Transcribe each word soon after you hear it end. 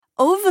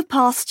Over the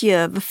past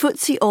year, the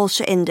FTSE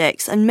All-Share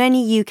Index and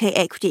many UK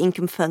equity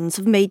income funds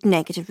have made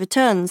negative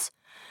returns.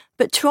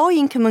 But Troy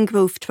Income and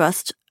Growth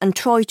Trust and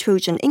Troy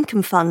Trojan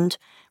Income Fund,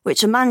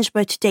 which are managed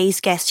by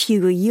today's guest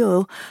Hugo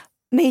Yeo,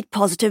 made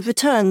positive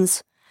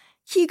returns.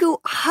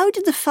 Hugo, how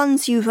did the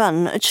funds you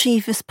run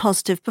achieve this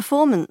positive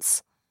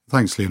performance?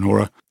 Thanks,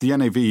 Leonora. The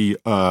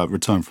NAV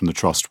return from the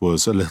trust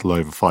was a little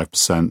over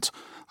 5%.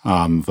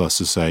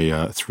 Versus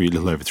a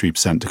little over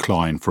 3%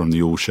 decline from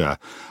the all-share.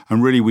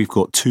 And really, we've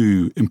got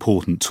two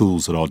important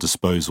tools at our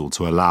disposal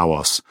to allow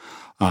us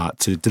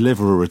to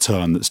deliver a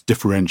return that's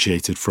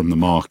differentiated from the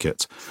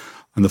market.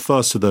 And the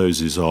first of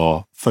those is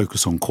our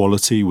focus on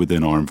quality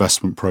within our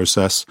investment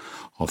process,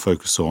 our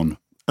focus on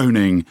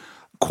owning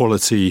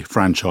quality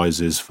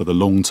franchises for the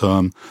long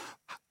term,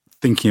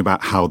 thinking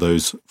about how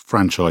those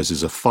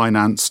franchises are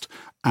financed,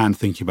 and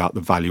thinking about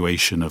the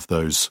valuation of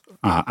those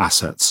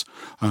assets.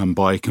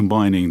 By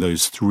combining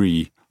those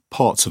three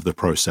parts of the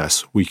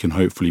process, we can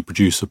hopefully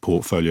produce a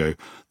portfolio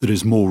that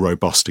is more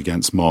robust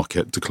against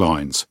market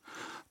declines.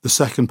 The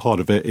second part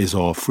of it is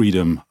our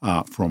freedom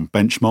from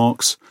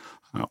benchmarks.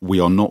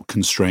 We are not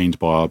constrained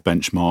by our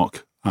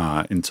benchmark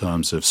in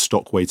terms of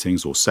stock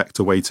weightings or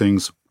sector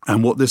weightings.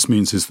 And what this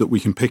means is that we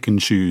can pick and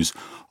choose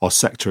our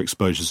sector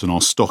exposures and our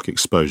stock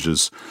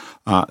exposures,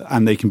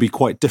 and they can be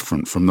quite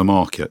different from the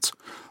market.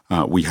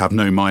 We have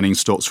no mining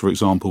stocks, for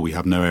example. We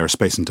have no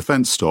aerospace and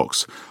defence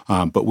stocks,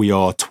 but we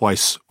have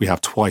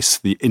twice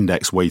the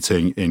index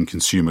weighting in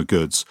consumer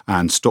goods.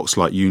 And stocks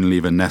like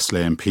Unilever,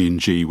 Nestlé, and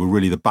P&G were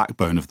really the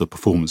backbone of the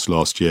performance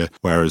last year,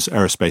 whereas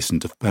aerospace and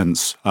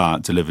defence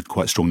delivered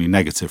quite strongly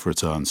negative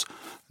returns.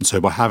 And so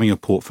by having a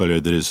portfolio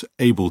that is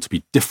able to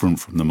be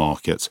different from the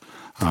market,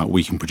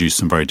 we can produce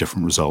some very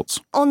different results.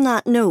 On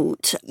that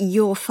note,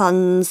 your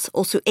funds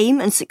also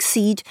aim and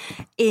succeed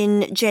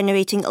in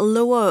generating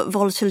lower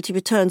volatility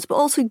returns, but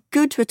also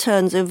good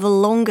returns over the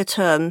longer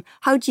term.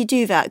 How do you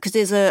do that? Because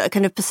there's a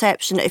kind of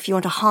perception that if you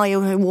want a higher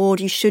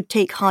reward, you should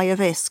take higher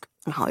risk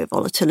and higher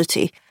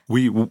volatility.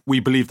 We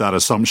believe that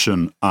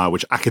assumption,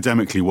 which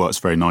academically works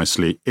very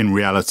nicely, in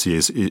reality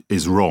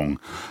is wrong.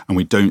 And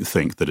we don't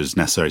think that it's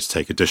necessary to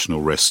take additional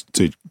risk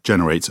to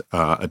generate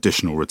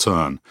additional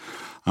return.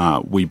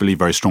 We believe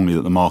very strongly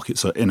that the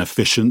markets are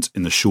inefficient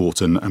in the short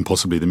and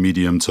possibly the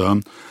medium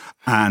term,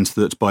 and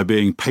that by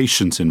being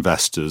patient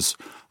investors,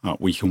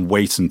 we can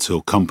wait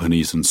until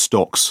companies and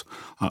stocks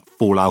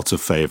fall out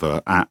of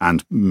favour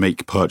and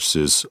make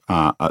purchases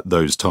at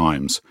those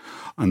times.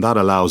 And that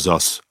allows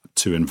us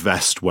to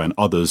invest when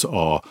others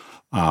are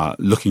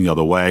looking the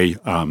other way,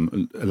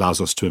 allows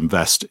us to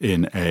invest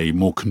in a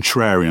more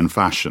contrarian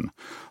fashion.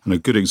 And a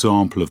good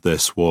example of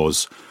this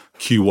was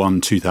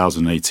Q1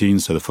 2018,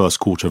 so the first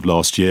quarter of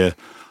last year.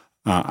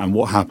 And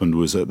what happened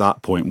was at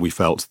that point, we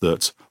felt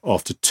that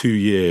after 2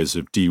 years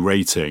of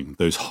derating,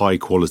 those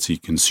high-quality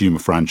consumer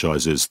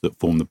franchises that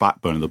form the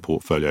backbone of the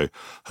portfolio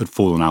had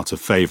fallen out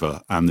of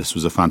favour, and this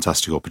was a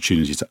fantastic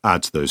opportunity to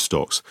add to those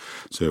stocks.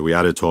 So we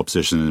added to our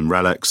position in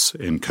RELX,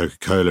 in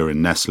Coca-Cola, in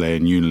Nestlé,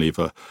 in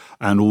Unilever,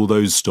 and all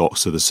those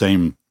stocks are the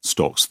same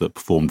stocks that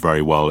performed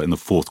very well in the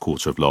fourth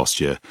quarter of last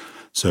year.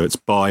 So it's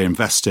by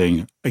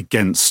investing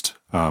against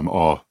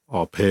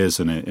our peers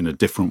and in a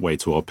different way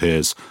to our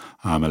peers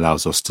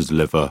allows us to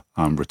deliver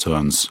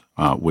returns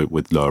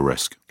with lower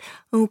risk.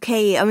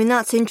 Okay, I mean,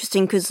 that's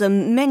interesting because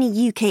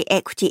many UK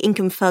equity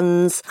income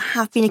funds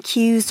have been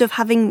accused of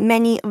having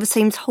many of the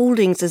same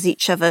holdings as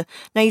each other.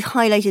 Now, you've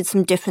highlighted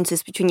some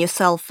differences between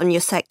yourself and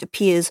your sector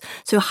peers.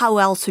 So how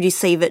else would you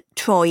say that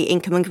Troy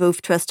Income and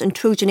Growth Trust and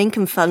Trojan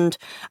Income Fund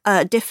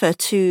differ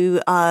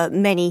to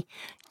many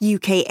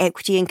UK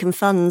equity income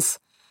funds?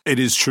 It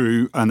is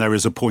true, and there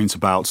is a point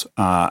about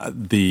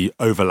the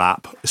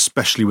overlap,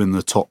 especially within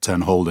the top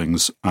 10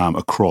 holdings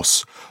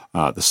across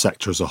the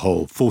sector as a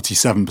whole.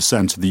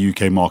 47% of the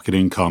UK market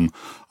income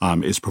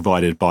is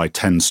provided by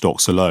 10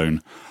 stocks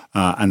alone.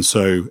 And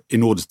so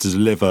in order to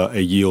deliver a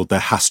yield, there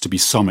has to be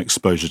some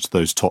exposure to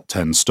those top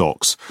 10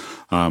 stocks.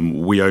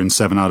 We own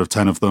 7 out of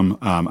 10 of them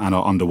and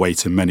are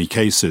underweight in many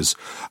cases.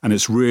 And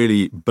it's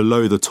really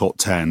below the top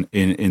 10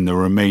 in the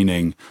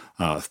remaining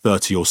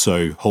 30 or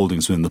so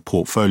holdings within the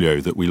portfolio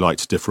that we like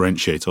to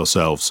differentiate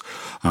ourselves.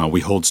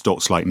 We hold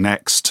stocks like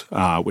Next,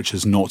 which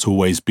has not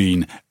always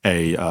been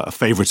a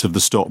favourite of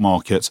the stock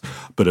market,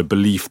 but a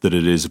belief that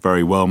it is a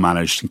very well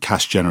managed and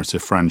cash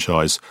generative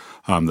franchise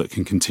that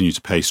can continue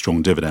to pay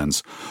strong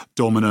dividends.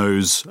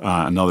 Domino's,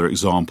 another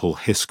example,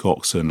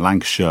 Hiscox and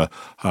Lancashire,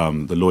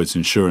 the Lloyd's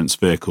insurance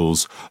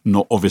vehicles,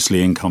 not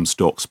obviously income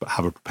stocks, but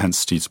have a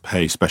propensity to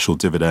pay special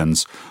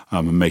dividends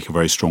and make a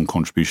very strong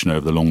contribution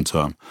over the long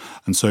term.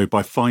 And so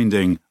by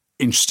finding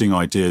interesting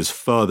ideas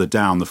further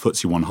down the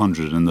FTSE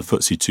 100 and the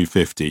FTSE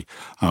 250,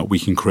 we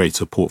can create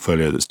a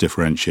portfolio that's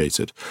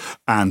differentiated.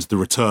 And the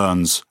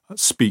returns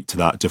speak to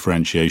that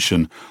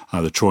differentiation.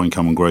 The Troy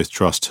Income and Growth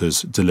Trust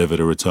has delivered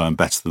a return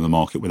better than the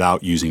market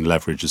without using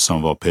leverage, as some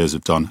of our peers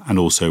have done, and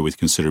also with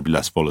considerably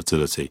less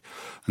volatility.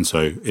 And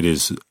so it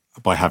is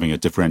by having a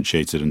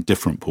differentiated and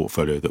different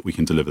portfolio that we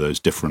can deliver those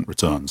different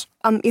returns.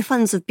 Your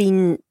funds have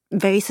been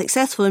very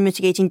successful in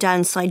mitigating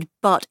downside,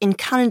 but in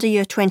calendar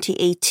year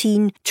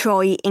 2018,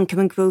 Troy Income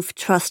and Growth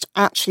Trust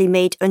actually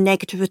made a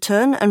negative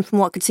return, and from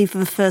what I could see, for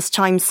the first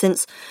time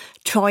since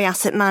Troy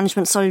Asset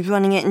Management started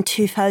running it in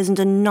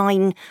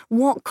 2009.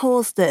 What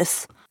caused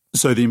this?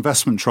 So the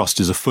investment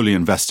trust is a fully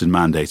invested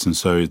mandate and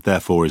so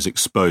therefore is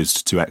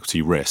exposed to equity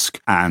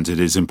risk, and it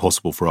is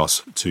impossible for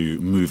us to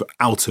move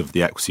out of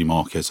the equity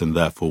market, and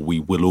therefore we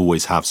will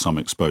always have some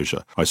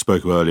exposure. I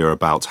spoke earlier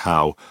about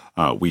how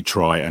we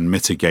try and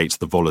mitigate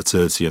the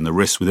volatility and the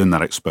risk within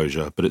that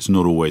exposure, but it's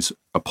not always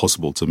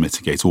possible to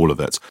mitigate all of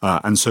it.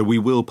 And so we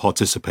will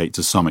participate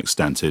to some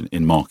extent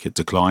in market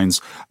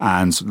declines.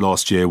 And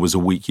last year was a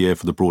weak year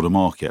for the broader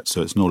market.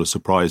 So it's not a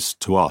surprise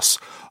to us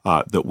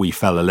that we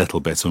fell a little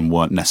bit and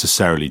weren't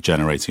necessarily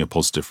generating a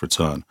positive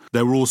return.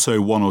 There were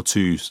also one or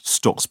two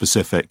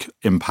stock-specific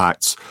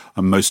impacts,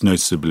 and most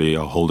noticeably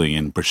our holding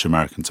in British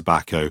American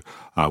Tobacco,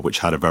 which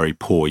had a very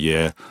poor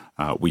year.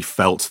 We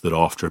felt that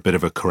after a bit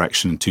of a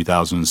correction in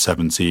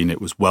 2017,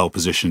 it was well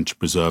positioned to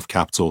preserve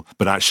capital.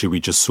 But actually, we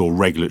just saw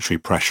regulatory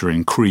pressure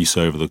increase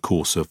over the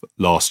course of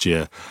last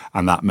year.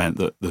 And that meant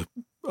that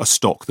a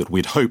stock that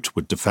we'd hoped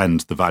would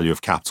defend the value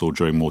of capital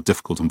during more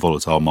difficult and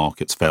volatile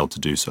markets failed to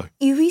do so.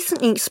 You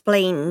recently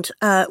explained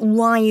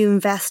why you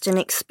invest in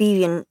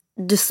Experian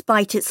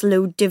despite its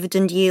low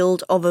dividend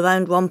yield of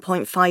around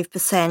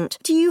 1.5%.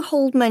 Do you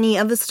hold many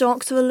other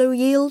stocks with a low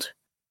yield?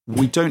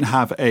 We don't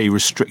have a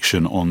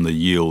restriction on the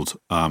yield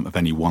of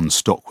any one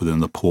stock within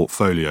the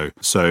portfolio.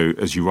 So,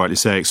 as you rightly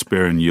say,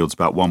 Experian yields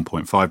about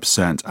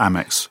 1.5%.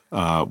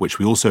 Amex, which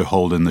we also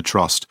hold in the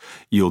trust,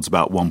 yields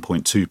about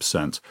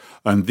 1.2%.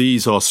 And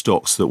these are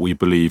stocks that we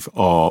believe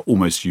are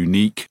almost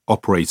unique,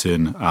 operate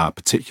in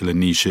particular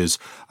niches,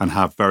 and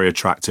have very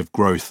attractive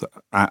growth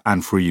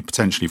and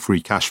potentially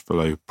free cash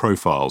flow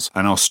profiles,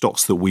 and are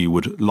stocks that we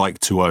would like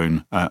to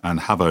own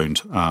and have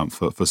owned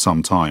for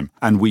some time.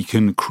 And we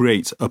can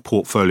create a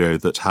portfolio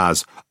that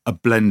has a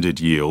blended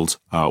yield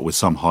with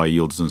some high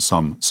yielders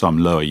and some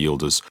lower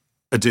yielders.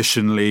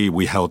 Additionally,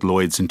 we held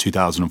Lloyds in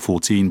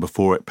 2014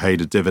 before it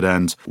paid a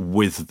dividend,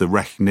 with the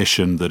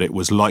recognition that it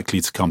was likely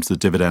to come to the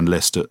dividend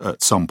list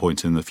at some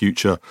point in the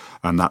future,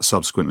 and that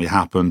subsequently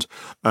happened.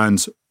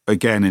 And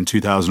again, in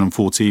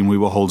 2014, we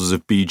were holders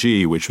of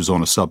BG, which was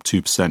on a sub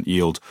 2%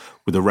 yield,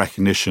 with a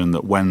recognition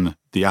that when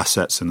the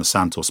assets in the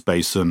Santos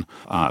Basin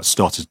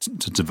started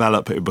to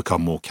develop, it would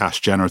become more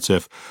cash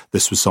generative.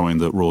 This was something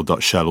that Royal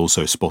Dutch Shell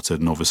also spotted,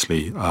 and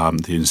obviously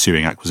the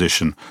ensuing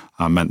acquisition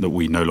meant that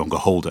we no longer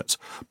hold it.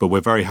 But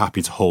we're very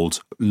happy to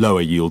hold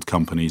lower yield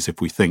companies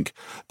if we think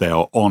they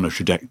are on a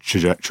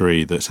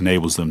trajectory that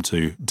enables them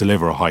to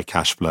deliver a high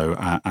cash flow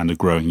and a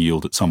growing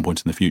yield at some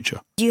point in the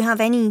future. Do you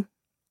have any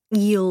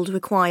yield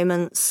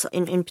requirements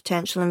in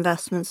potential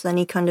investments,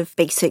 any kind of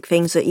basic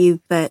things that you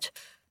bet?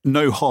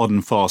 No hard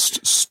and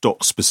fast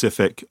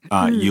stock-specific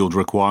yield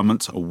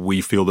requirement. We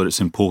feel that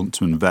it's important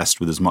to invest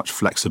with as much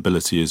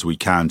flexibility as we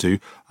can do.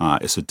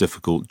 It's a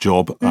difficult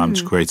job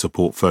to create a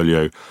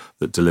portfolio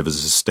that delivers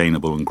a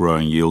sustainable and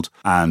growing yield.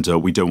 And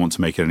we don't want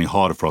to make it any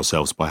harder for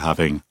ourselves by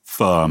having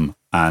firm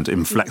and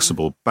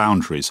inflexible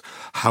boundaries.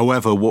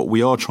 However, what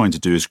we are trying to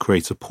do is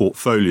create a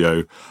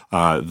portfolio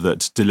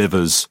that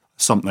delivers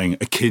something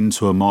akin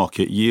to a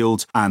market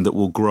yield and that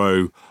will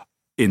grow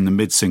in the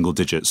mid-single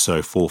digits,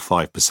 so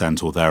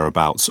 4-5% or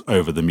thereabouts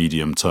over the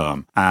medium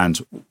term. And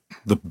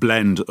the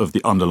blend of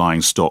the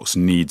underlying stocks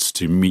needs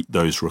to meet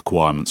those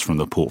requirements from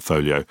the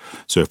portfolio.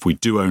 So if we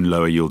do own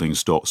lower yielding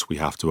stocks, we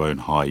have to own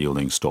high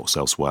yielding stocks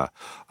elsewhere.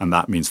 And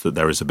that means that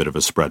there is a bit of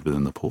a spread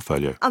within the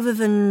portfolio. Other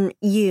than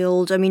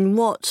yield, I mean,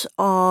 what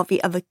are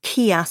the other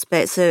key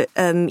aspects that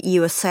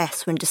you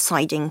assess when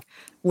deciding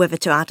whether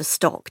to add a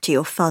stock to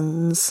your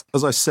funds?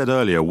 As I said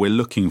earlier, we're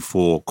looking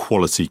for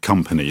quality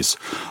companies.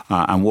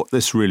 And what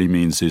this really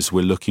means is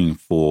we're looking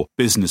for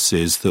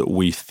businesses that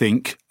we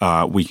think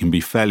we can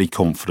be fairly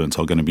confident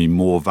are going to be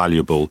more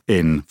valuable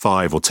in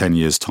 5 or 10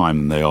 years' time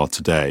than they are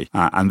today.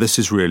 And this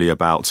is really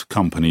about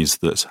companies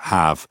that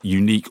have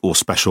unique or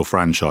special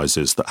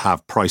franchises, that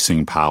have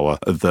pricing power,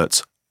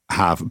 that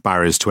have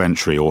barriers to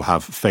entry or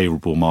have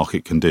favourable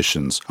market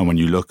conditions. And when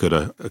you look at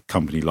a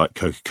company like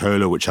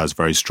Coca-Cola, which has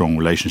very strong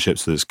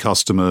relationships with its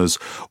customers,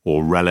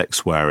 or RELX,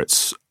 where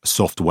its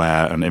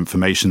software and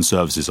information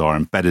services are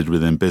embedded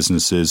within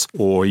businesses,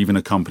 or even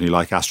a company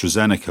like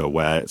AstraZeneca,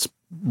 where its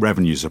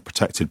revenues are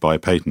protected by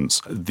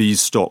patents, these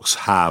stocks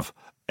have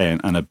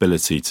an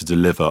ability to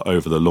deliver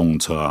over the long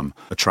term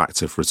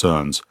attractive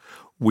returns.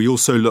 We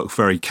also look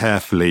very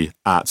carefully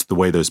at the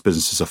way those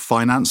businesses are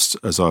financed,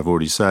 as I've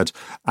already said,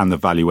 and the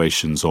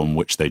valuations on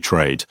which they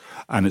trade.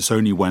 And it's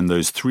only when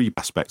those three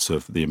aspects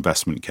of the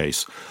investment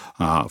case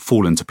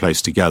fall into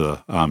place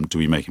together do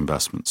we make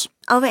investments.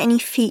 Are there any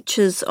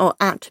features or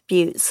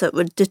attributes that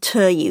would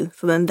deter you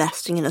from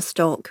investing in a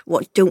stock?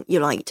 What don't you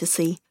like to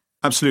see?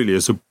 Absolutely.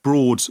 As a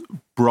broad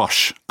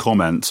brush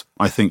comment,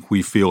 I think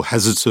we feel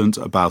hesitant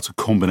about a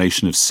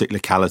combination of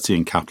cyclicality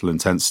and capital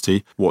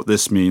intensity. What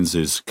this means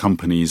is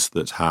companies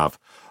that have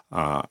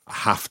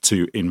have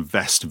to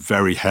invest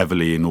very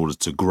heavily in order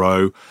to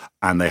grow,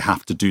 and they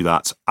have to do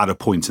that at a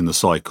point in the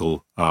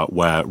cycle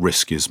where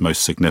risk is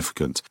most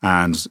significant.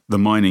 And the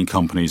mining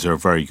companies are a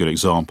very good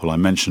example. I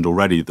mentioned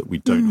already that we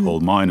don't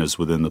hold miners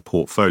within the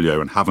portfolio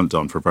and haven't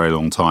done for a very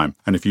long time.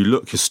 And if you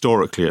look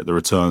historically at the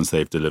returns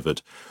they've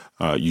delivered,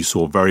 you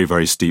saw very,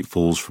 very steep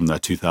falls from their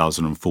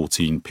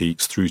 2014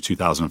 peaks through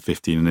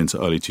 2015 and into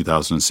early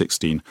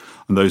 2016.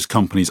 And those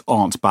companies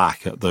aren't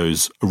back at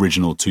those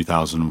original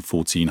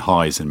 2014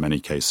 highs in many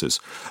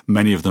cases.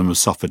 Many of them have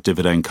suffered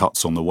dividend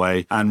cuts on the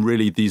way. And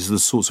really, these are the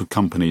sorts of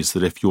companies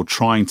that if you're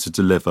trying to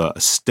deliver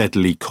a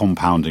steadily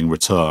compounding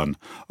return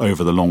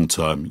over the long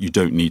term, you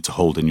don't need to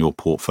hold in your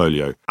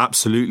portfolio.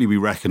 Absolutely, we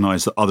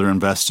recognize that other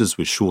investors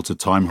with shorter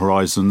time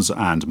horizons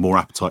and more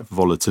appetite for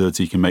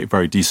volatility can make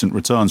very decent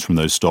returns from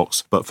those stocks.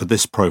 But for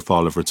this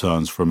profile of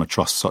returns from a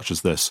trust such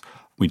as this,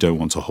 we don't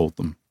want to hold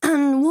them.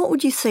 And what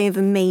would you say are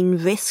the main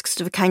risks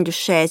to the kind of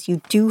shares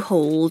you do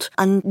hold,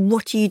 and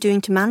what are you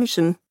doing to manage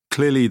them?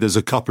 Clearly, there's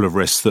a couple of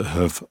risks that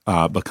have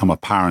become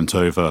apparent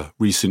over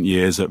recent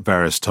years at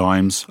various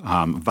times.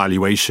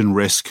 Valuation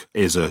risk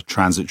is a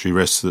transitory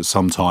risk that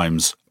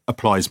sometimes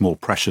applies more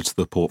pressure to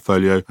the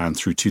portfolio. And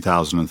through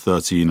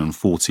 2013 and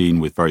 14,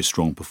 with very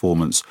strong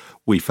performance,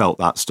 we felt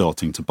that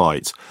starting to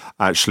bite.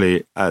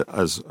 Actually,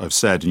 as I've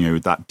said,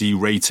 that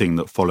derating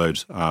that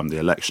followed the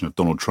election of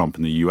Donald Trump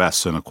in the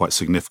US and a quite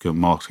significant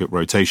market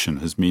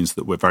rotation means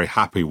that we're very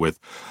happy with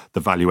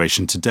the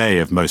valuation today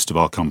of most of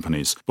our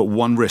companies. But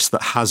one risk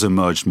that has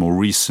emerged more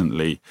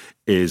recently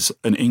is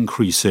an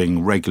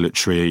increasing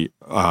regulatory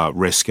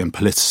risk and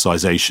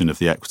politicization of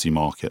the equity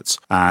markets.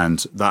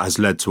 And that has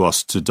led to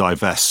us to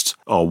divest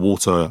our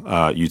water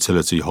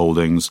utility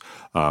holdings,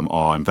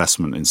 our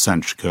investment in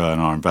Centrica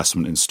and our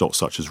investment in stocks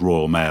such as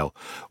Royal Mail,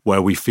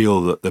 where we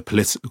feel that the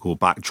political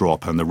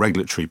backdrop and the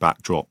regulatory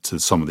backdrop to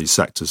some of these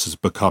sectors has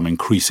become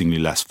increasingly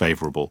less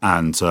favourable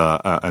and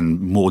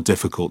more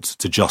difficult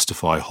to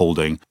justify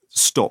holding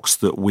stocks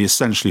that we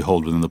essentially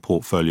hold within the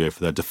portfolio for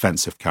their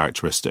defensive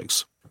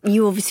characteristics.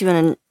 You obviously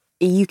run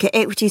a UK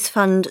equities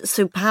fund,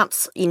 so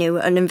perhaps,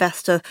 an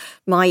investor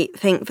might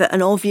think that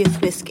an obvious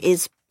risk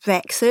is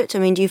Brexit. I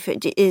mean,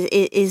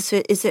 is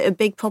it a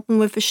big problem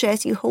with the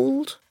shares you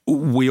hold?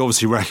 We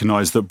obviously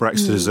recognise that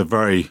Brexit is a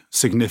very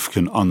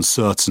significant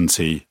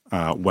uncertainty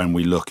when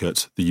we look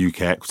at the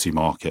UK equity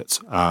market,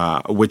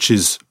 which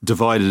is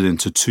divided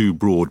into two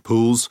broad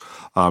pools.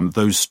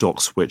 Those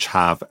stocks which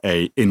have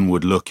a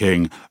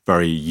inward-looking,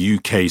 very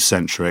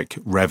UK-centric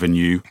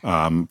revenue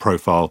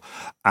profile,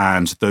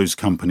 and those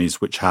companies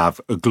which have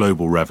a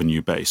global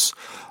revenue base.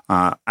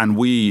 And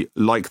we,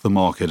 like the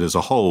market as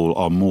a whole,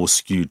 are more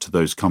skewed to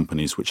those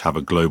companies which have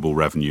a global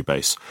revenue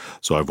base.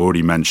 So I've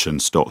already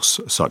mentioned stocks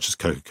such as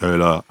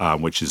Coca-Cola,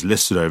 which is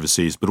listed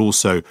overseas, but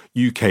also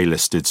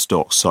UK-listed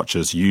stocks such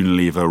as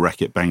Unilever,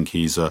 Reckitt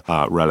Benckiser,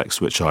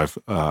 RELX, which I've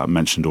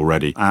mentioned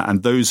already.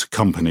 And those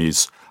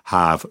companies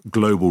have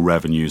global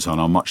revenues and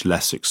are much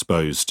less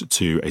exposed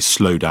to a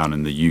slowdown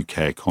in the UK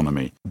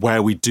economy.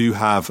 Where we do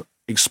have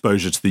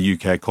exposure to the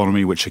UK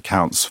economy, which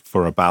accounts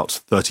for about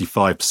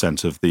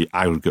 35% of the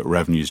aggregate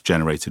revenues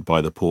generated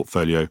by the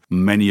portfolio,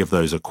 many of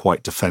those are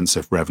quite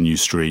defensive revenue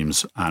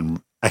streams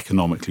and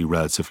economically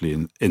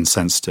relatively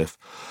insensitive.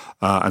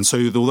 And so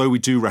although we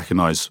do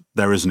recognise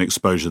there is an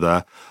exposure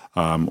there,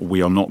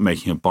 we are not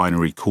making a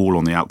binary call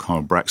on the outcome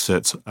of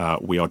Brexit.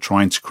 We are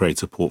trying to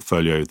create a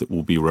portfolio that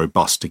will be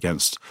robust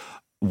against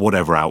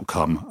whatever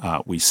outcome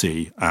we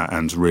see.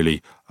 And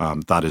really,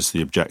 that is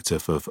the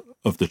objective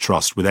of the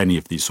trust with any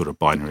of these sort of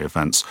binary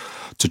events,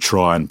 to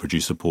try and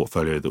produce a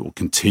portfolio that will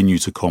continue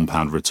to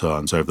compound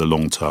returns over the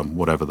long term,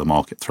 whatever the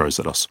market throws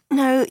at us.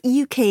 Now,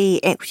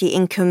 UK equity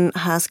income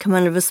has come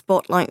under the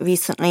spotlight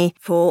recently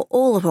for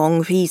all the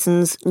wrong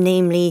reasons,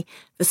 namely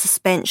the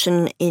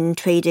suspension in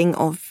trading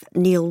of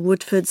Neil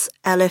Woodford's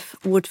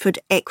LF Woodford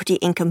Equity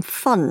Income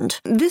Fund.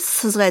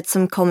 This has led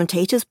some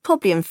commentators,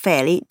 probably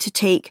unfairly, to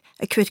take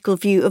a critical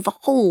view of the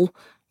whole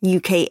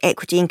UK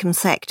equity income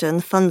sector and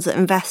the funds that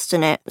invest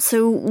in it.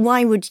 So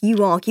why would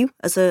you argue,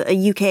 as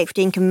a UK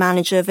equity income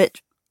manager,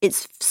 that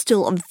it's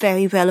still a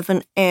very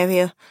relevant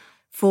area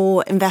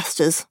for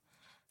investors?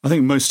 I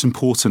think most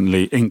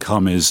importantly,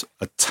 income is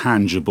a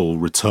tangible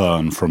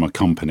return from a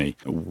company.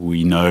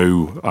 We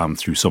know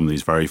through some of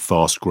these very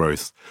fast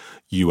growth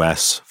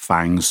US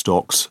FANG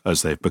stocks,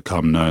 as they've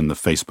become known, the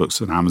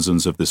Facebooks and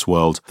Amazons of this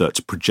world,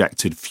 that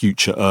projected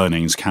future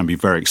earnings can be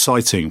very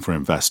exciting for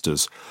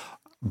investors.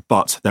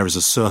 But there is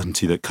a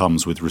certainty that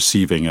comes with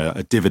receiving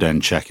a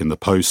dividend check in the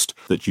post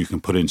that you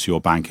can put into your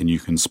bank and you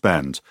can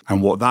spend.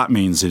 And what that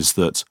means is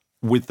that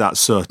with that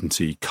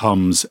certainty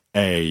comes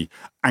a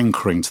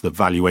anchoring to the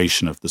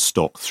valuation of the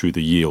stock through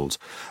the yield.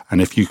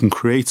 And if you can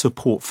create a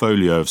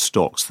portfolio of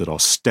stocks that are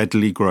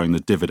steadily growing the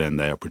dividend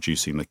they are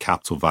producing, the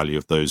capital value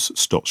of those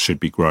stocks should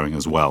be growing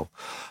as well.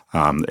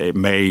 It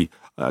may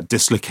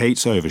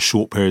dislocate over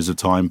short periods of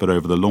time, but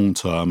over the long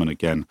term, and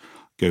again,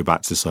 go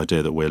back to this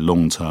idea that we're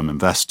long-term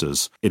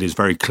investors, it is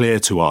very clear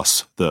to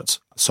us that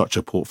such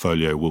a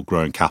portfolio will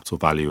grow in capital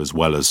value as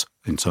well as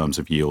in terms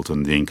of yield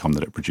and the income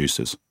that it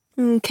produces.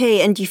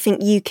 Okay, and do you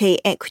think UK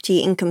equity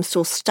income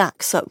still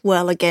stacks up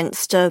well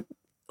against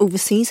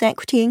overseas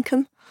equity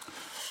income?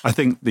 I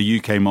think the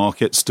UK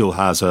market still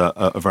has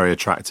a very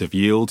attractive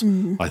yield.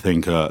 I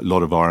think a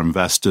lot of our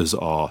investors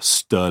are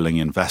sterling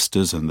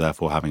investors and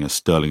therefore having a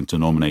sterling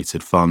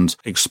denominated fund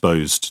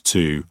exposed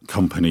to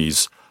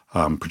companies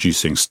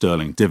producing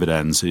sterling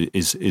dividends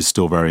is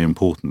still very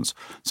important.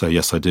 So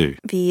yes, I do.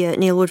 The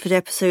Neil Woodford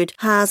episode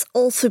has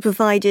also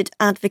provided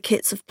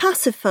advocates of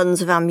passive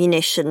funds of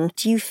ammunition.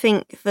 Do you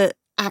think that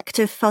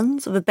active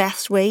funds are the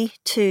best way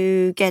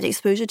to get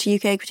exposure to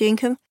UK equity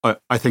income?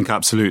 I think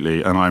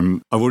absolutely. And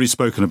I've already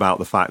spoken about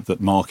the fact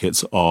that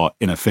markets are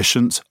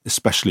inefficient,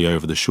 especially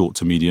over the short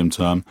to medium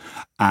term,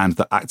 and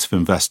that active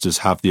investors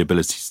have the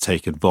ability to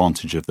take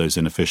advantage of those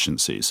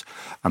inefficiencies.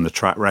 And the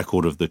track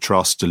record of the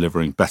trust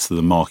delivering better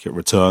than market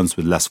returns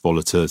with less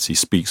volatility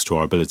speaks to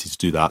our ability to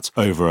do that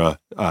over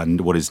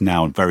what is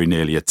now very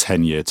nearly a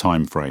 10-year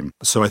time frame.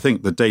 So I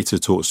think the data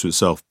talks to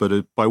itself,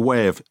 but by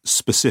way of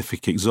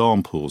specific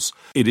examples,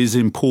 it is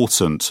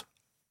important,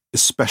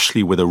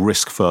 especially with a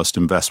risk-first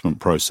investment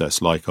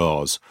process like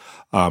ours,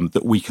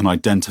 that we can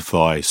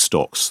identify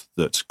stocks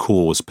that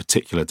cause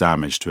particular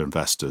damage to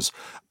investors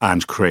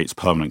and create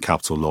permanent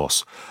capital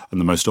loss. And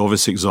the most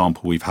obvious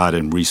example we've had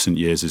in recent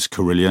years is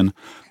Carillion.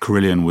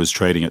 Carillion was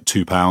trading at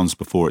 £2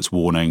 before its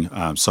warning,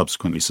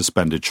 subsequently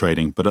suspended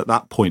trading. But at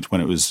that point,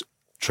 when it was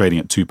trading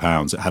at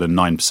 £2, it had a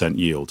 9%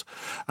 yield.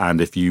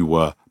 And if you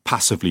were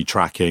passively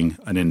tracking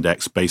an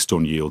index based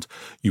on yield,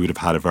 you would have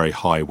had a very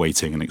high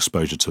weighting and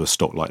exposure to a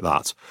stock like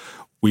that.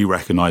 We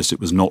recognised it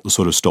was not the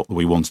sort of stock that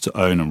we wanted to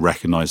own and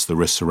recognised the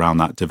risks around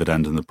that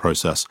dividend in the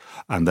process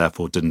and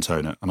therefore didn't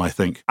own it. And I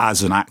think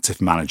as an active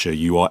manager,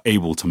 you are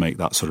able to make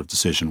that sort of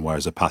decision,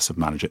 whereas a passive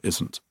manager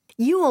isn't.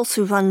 You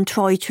also run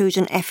Troy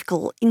Trojan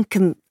Ethical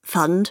Income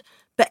Fund,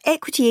 but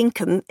equity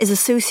income is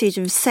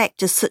associated with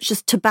sectors such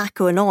as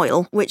tobacco and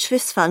oil, which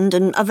this fund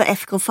and other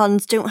ethical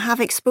funds don't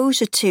have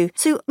exposure to.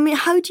 So,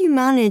 how do you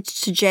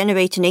manage to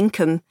generate an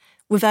income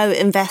without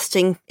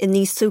investing in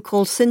these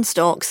so-called sin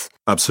stocks?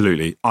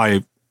 Absolutely.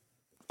 I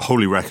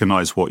wholly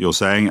recognise what you're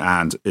saying,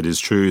 and it is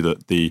true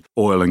that the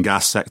oil and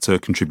gas sector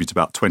contributes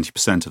about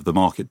 20% of the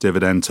market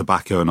dividend,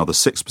 tobacco another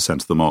 6%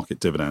 of the market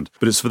dividend.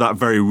 But it's for that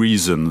very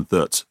reason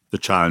that the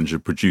challenge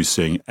of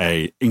producing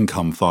a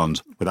income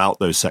fund without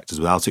those sectors,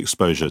 without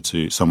exposure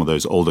to some of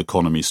those old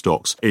economy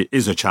stocks, it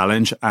is a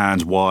challenge,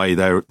 and why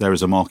there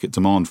is a market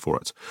demand for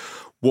it.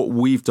 What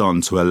we've done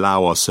to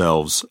allow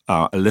ourselves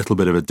a little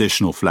bit of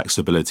additional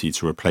flexibility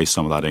to replace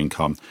some of that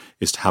income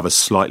is to have a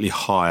slightly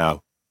higher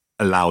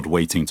allowed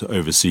weighting to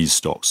overseas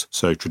stocks.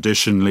 So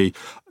traditionally,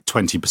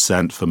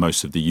 20% for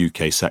most of the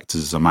UK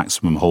sectors is a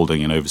maximum holding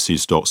in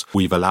overseas stocks.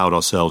 We've allowed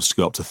ourselves to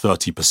go up to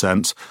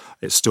 30%.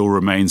 It still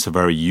remains a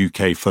very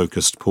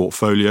UK-focused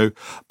portfolio,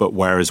 but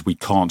whereas we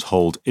can't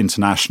hold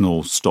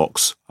international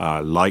stocks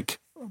like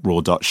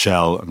Royal Dutch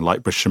Shell and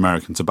like British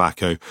American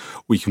Tobacco,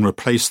 we can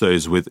replace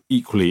those with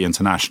equally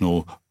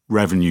international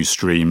revenue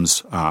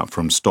streams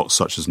from stocks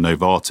such as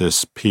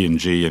Novartis,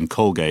 P&G and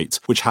Colgate,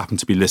 which happen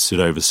to be listed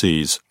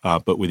overseas,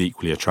 but with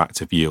equally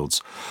attractive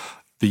yields.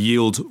 The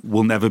yield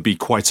will never be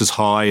quite as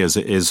high as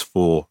it is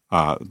for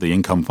the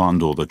income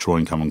fund or the Troy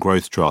Income and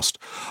Growth Trust,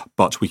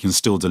 but we can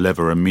still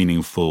deliver a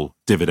meaningful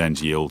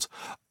dividend yield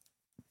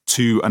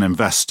to an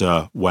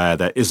investor where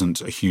there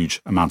isn't a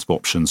huge amount of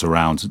options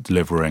around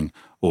delivering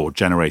or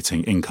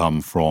generating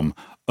income from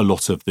a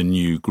lot of the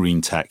new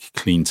green tech,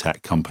 clean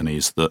tech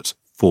companies that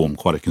form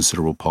quite a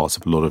considerable part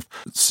of a lot of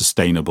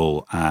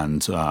sustainable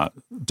and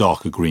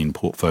darker green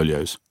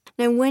portfolios.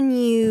 Now, when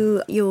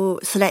you're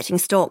selecting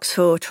stocks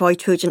for Troy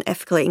Trojan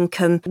Ethical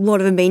Income,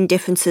 what are the main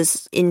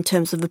differences in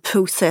terms of the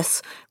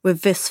process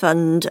with this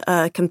fund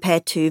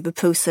compared to the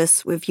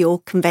process with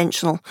your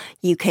conventional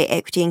UK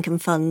equity income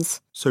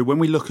funds? So when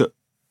we look at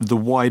the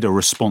wider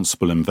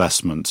responsible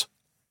investment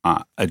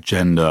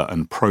agenda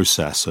and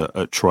process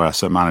at Troy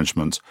Asset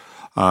Management,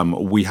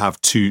 we have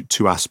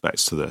two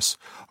aspects to this.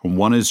 And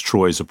one is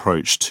Troy's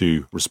approach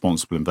to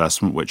responsible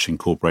investment, which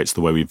incorporates the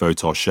way we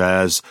vote our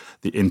shares,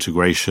 the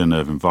integration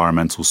of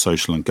environmental,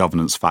 social and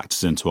governance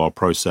factors into our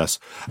process,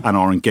 and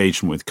our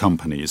engagement with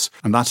companies.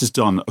 And that is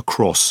done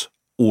across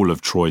all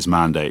of Troy's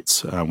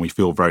mandates. We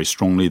feel very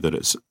strongly that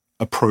it's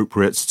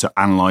appropriate to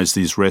analyse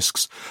these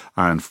risks,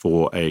 and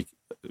for a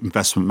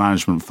investment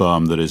management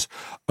firm that is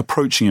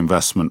approaching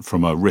investment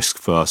from a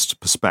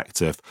risk-first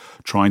perspective,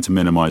 trying to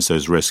minimize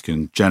those risks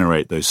and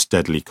generate those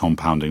steadily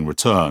compounding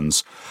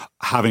returns,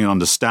 having an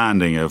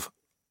understanding of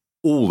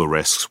all the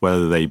risks,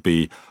 whether they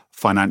be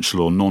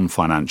financial or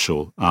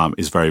non-financial,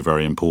 is very,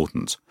 very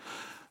important.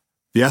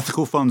 The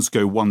ethical funds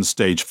go one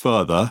stage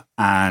further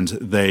and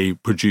they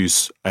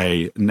produce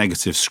a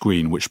negative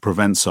screen which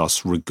prevents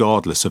us,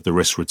 regardless of the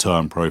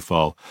risk-return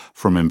profile,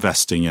 from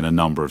investing in a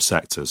number of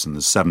sectors. And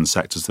there's 7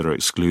 sectors that are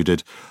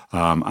excluded,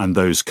 and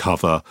those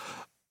cover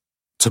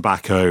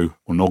tobacco,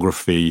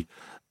 pornography,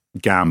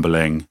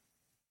 gambling,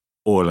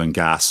 oil and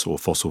gas or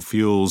fossil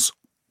fuels,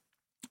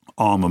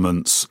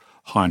 armaments,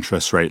 high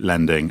interest rate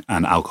lending,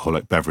 and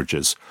alcoholic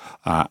beverages.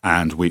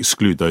 And we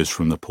exclude those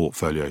from the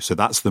portfolio. So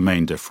that's the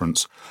main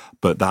difference.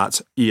 But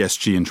that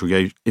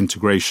ESG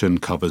integration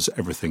covers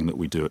everything that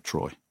we do at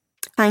Troy.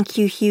 Thank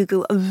you,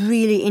 Hugo. A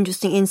really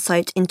interesting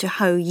insight into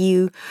how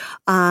you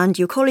and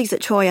your colleagues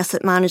at Troy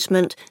Asset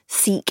Management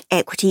seek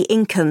equity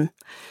income.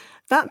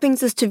 That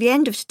brings us to the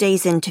end of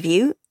today's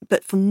interview.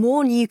 But for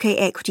more UK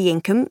equity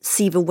income,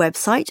 see the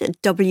website at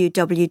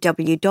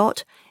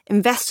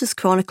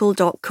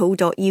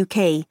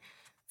www.investorschronicle.co.uk.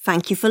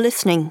 Thank you for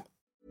listening.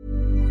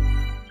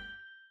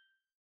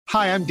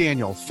 Hi, I'm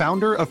Daniel,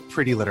 founder of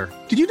Pretty Litter.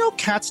 Did you know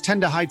cats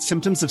tend to hide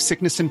symptoms of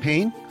sickness and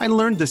pain? I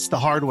learned this the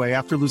hard way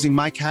after losing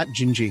my cat,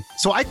 Gingy.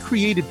 So I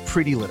created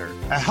Pretty Litter,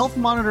 a health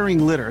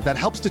monitoring litter that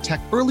helps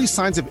detect early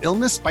signs of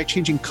illness by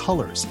changing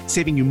colors,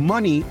 saving you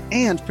money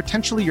and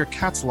potentially your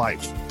cat's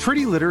life.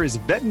 Pretty Litter is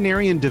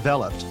veterinarian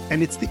developed,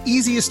 and it's the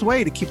easiest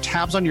way to keep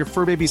tabs on your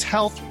fur baby's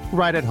health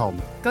right at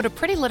home. Go to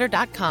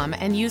prettylitter.com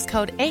and use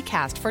code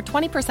ACAST for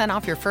 20%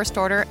 off your first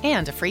order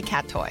and a free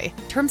cat toy.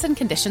 Terms and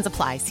conditions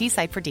apply. See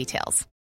site for details.